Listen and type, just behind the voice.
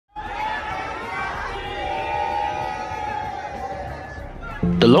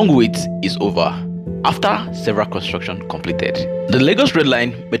The long wait is over after several construction completed. The Lagos Red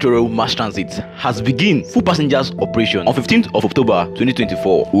Line Metro Rail Mass Transit has begun full passengers operation on 15th of October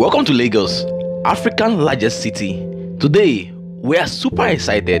 2024. Welcome to Lagos, Africa's largest city. Today, we are super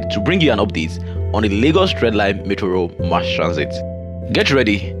excited to bring you an update on the Lagos Red Line Metro Rail Mass Transit. Get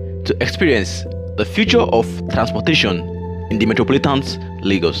ready to experience the future of transportation in the metropolitan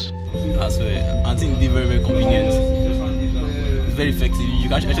Lagos. I swear, I think it's very convenient. It's very effective. You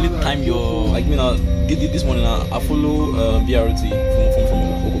can actually time your, like me now, this morning I follow BRT from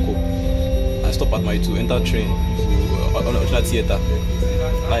Okoko. I stop at my 2, enter train to Obialor Theater.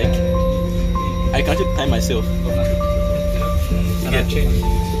 Like, I can actually time myself. And I change.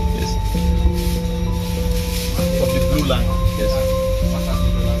 Yes. From the blue line. Yes.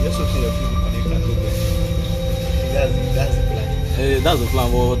 Let's also your people connect and go there. That's the plan. That's the plan,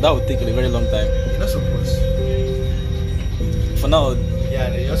 but that would take a very long time. You're not supposed. For now, Yeah,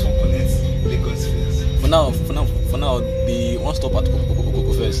 they just want to connect Lagos first. for now, the one stop at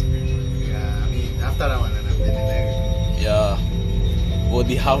Okoko first. Yeah, I mean, after that one, and I'm then Yeah. But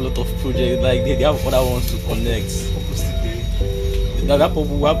they have a lot of projects, like they have other ones to connect. That people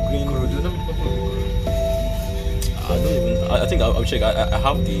who have green. I don't even. I think I'll check. I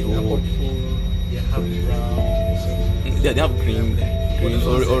have the whole. They have brown. They have green,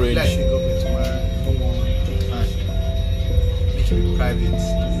 orange. Like the government don't want to plan. Make it private.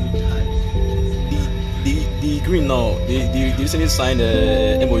 The green now. They recently signed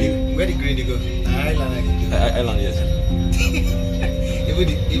a MOU. Where the green they go? Island. Island, yes.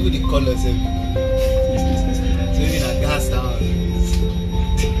 even the colors. So even a gas now.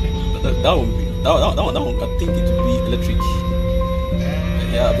 That one, I think it will be electric.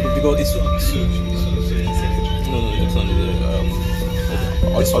 Yeah, because it's so. No, it's not.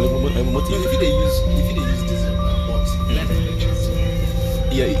 If they use diesel, what?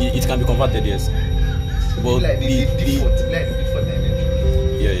 Yeah, it can be converted, yes. But like the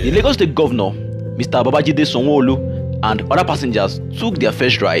The Lagos State Governor, Mr. Babajide Sanwo-Olu, and other passengers took their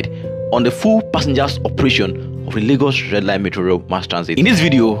first ride on the full passengers operation of the Lagos Red Line Metro Rail Mass Transit. In this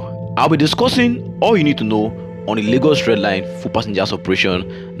video, I'll be discussing all you need to know on the Lagos Red Line full passengers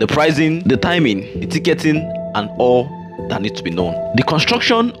operation, the pricing, the timing, the ticketing, and all that needs to be known. The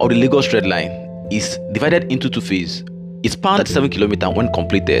construction of the Lagos Red Line is divided into 2 phases. It spans 37 km when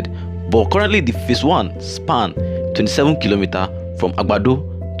completed, but currently the phase 1 spans 27 km from Agbado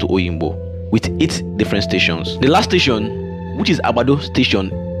to Oyingbo with 8 different stations. The last station, which is Agbado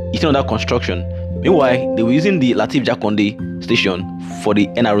station, is under construction. Meanwhile, they were using the Lateef Jakonde station for the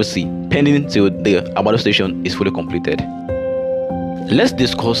NRC, pending till the Agbado station is fully completed. Let's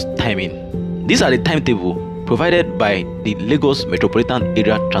discuss timing. These are the timetable provided by the Lagos Metropolitan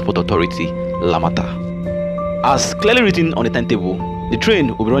Area Transport Authority, LAMATA. As clearly written on the timetable, the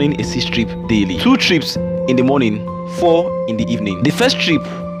train will be running a 6 trip daily. 2 trips in the morning, 4 in the evening. The first trip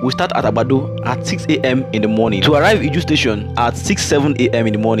will start at Agbado at 6 a.m. in the morning to arrive Iju station at 6:07 a.m.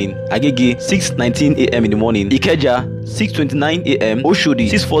 in the morning, Agege 6:19 a.m. in the morning, Ikeja 6:29 a.m., Oshodi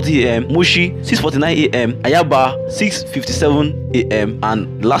 6:40 a.m., Mushi 6:49 a.m., Ayaba 6:57 a.m.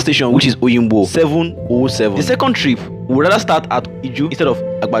 and the last station, which is Oyingbo, 7:07. The second trip will rather start at Iju instead of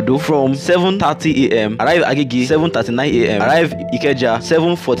Agbado from 7:30 a.m., arrive Agege 7:39 a.m., arrive Ikeja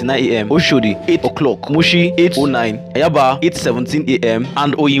 7:49 a.m., Oshodi 8 o'clock, Mushi 8:09, Ayaba 8:17 a.m.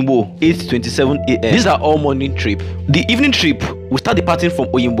 and Oyingbo 8:27 a.m. These are all morning trip. The evening trip will start departing from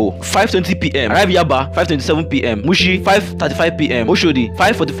Oyingbo 5:20 p.m., arrive Yaba 5:27 p.m., Mushi 5:35 p.m., Oshodi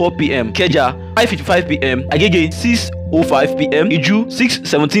 5:44 p.m., Keja 5:55 p.m., Agege 6:05 p.m., Iju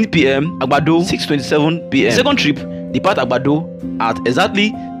 6:17 p.m., Agbado 6:27 p.m. Second trip depart Agbado at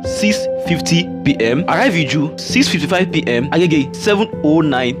exactly 6:50 p.m., arrive Iju 6:55 p.m., Agege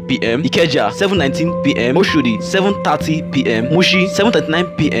 7:09 p.m., Ikeja 7:19 p.m., Oshodi 7:30 p.m., Mushi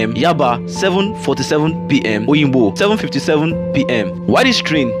 7:39 p.m., Yaba 7:47 p.m., Oyingbo 7:57 p.m. While this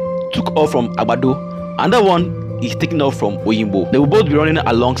train took off from Agbado, another one is taking off from Oyingbo. They will both be running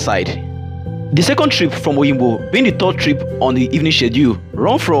alongside. The second trip from Oyingbo, being the third trip on the evening schedule,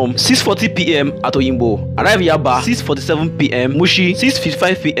 run from 6:40 p.m. at Oyingbo, arrive Yaba 6:47 p.m., Mushi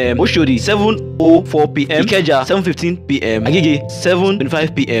 6:55 p.m., Oshodi 7:04 p.m., Ikeja 7:15 p.m., Agege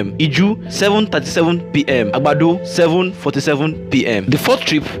 7:25 p.m., Iju 7:37 p.m., Agbado 7:47 p.m. The fourth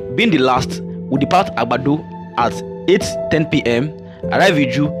trip, being the last, will depart Agbado at 8:10 p.m., arrive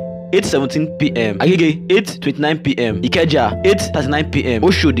Iju 8:17 p.m. Agege 8:29 p.m. Ikeja 8:39 p.m.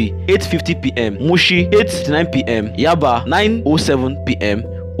 Oshodi 8:50 p.m. Mushi 8:59 p.m. Yaba 9:07 p.m.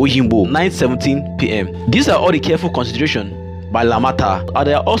 Oyingbo 9:17 p.m. These are all the careful consideration by LAMATA, and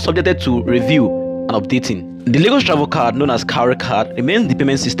they are all subjected to review and updating. The Lagos travel card, known as Cowry card, remains the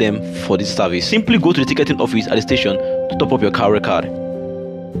payment system for this service. Simply go to the ticketing office at the station to top up your Cowry card.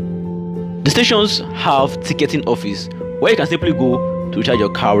 The stations have ticketing office where you can simply go to recharge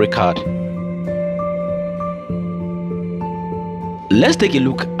your Cowry card. Let's take a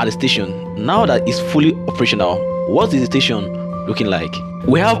look at the station now that it's fully operational. What is the station looking like?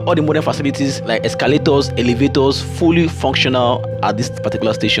 We have all the modern facilities like escalators, elevators, fully functional at these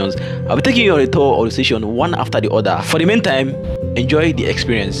particular stations. I'll be taking you on a tour of the station one after the other. For the meantime, enjoy the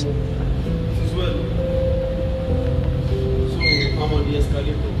experience. This is well. So I'm on the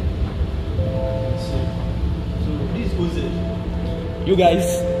escalator. So this goes in. You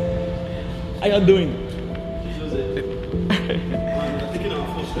guys, how you doing? This goes in. I'm taking our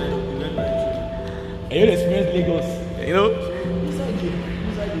first ride of the red line. Are you experienced Lagos? You know?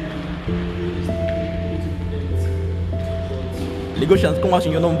 Lagosians, come out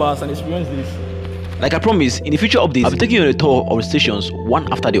in your numbers and experience this. Like I promised, in the future updates, I'll be taking you on a tour of the stations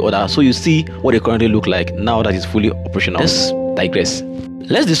one after the other so you see what they currently look like now that it's fully operational. Let's digress.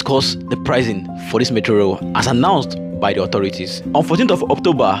 Let's discuss the pricing for this metro rail as announced by the authorities. On 14th of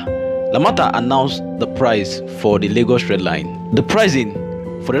October, Lamata announced the price for the Lagos Red Line. The pricing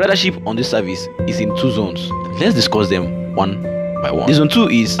for the ridership on this service is in 2 zones. Let's discuss them one by one. The zone 2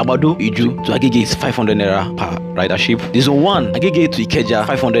 is Abado Iju to Agege is 500 naira per ridership. The zone 1 Agege to Ikeja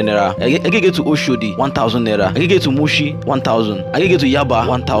 500 naira. Agege to Oshodi 1000 naira. Agege to Mushi 1000. Agege to Yaba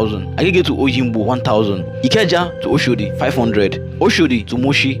 1000. Agege to Oyimbo 1000. Ikeja to Oshodi 500. Oshodi to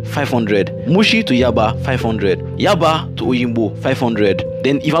Mushi 500. Mushi to Yaba 500. Yaba to Oyimbo 500.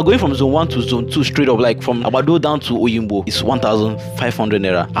 Then if I'm going from zone 1 to zone 2 straight up, like from Abado down to Oyimbo, it's 1500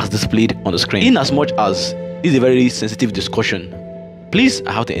 naira as displayed on the screen. In as much as this is a very sensitive discussion, please,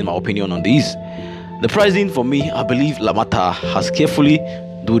 I have to end my opinion on this. The pricing for me, I believe Lamata has carefully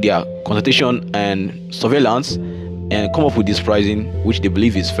do their consultation and surveillance and come up with this pricing which they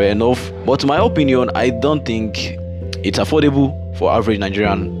believe is fair enough. But to my opinion, I don't think it's affordable for average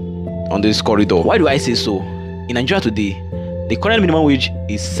Nigerian on this corridor. Why do I say so? In Nigeria today, the current minimum wage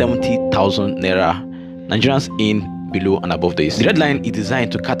is 70,000 naira. Nigerians in below and above this. The red line is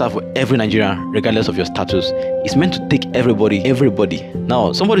designed to cater for every Nigerian regardless of your status. It's meant to take everybody.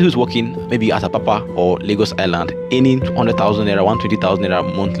 Now, somebody who's working maybe at Apapa or Lagos Island earning 200,000 naira, 120,000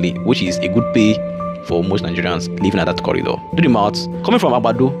 naira monthly, which is a good pay for most Nigerians living at that corridor. Do the maths. Coming from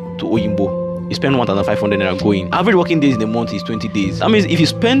Abado to Oyimbo, you spend 1,500 naira going. Average working days in the month is 20 days. That means if you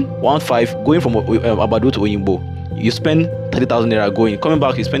spend 1,500 going from Abado to Oyimbo, you spend 30,000 naira going. Coming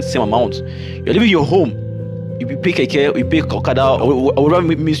back, you spend the same amount. You're leaving your home. You pay keke, you pay Okada, or whatever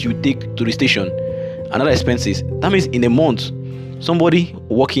means you take to the station, and other expenses. That means in a month, somebody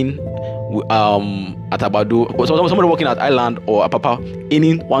working at Abado, or somebody working at Island or Apapa,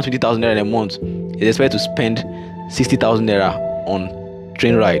 earning 120,000 naira in a month, is expected to spend 60,000 naira on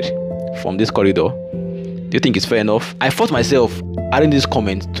train ride from this corridor. Do you think it's fair enough? I thought myself adding this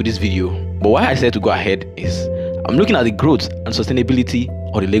comment to this video, but why I decided to go ahead is I'm looking at the growth and sustainability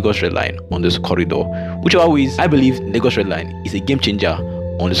of the Lagos Red Line on this corridor. Whichever ways, I believe Lagos Red Line is a game changer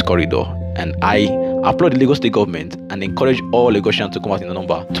on this corridor, and I applaud the Lagos State government and encourage all Lagosians to come out in the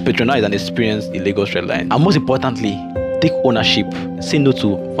number to patronize and experience the Lagos Red Line. And most importantly, take ownership. Say no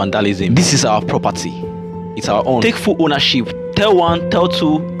to vandalism. This is our property. It's our own. Take full ownership. Tell 1, tell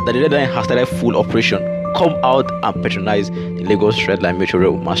 2 that the Red Line has started full operation. Come out and patronize the Lagos Red Line Metro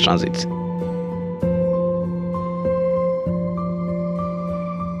Rail Mass Transit.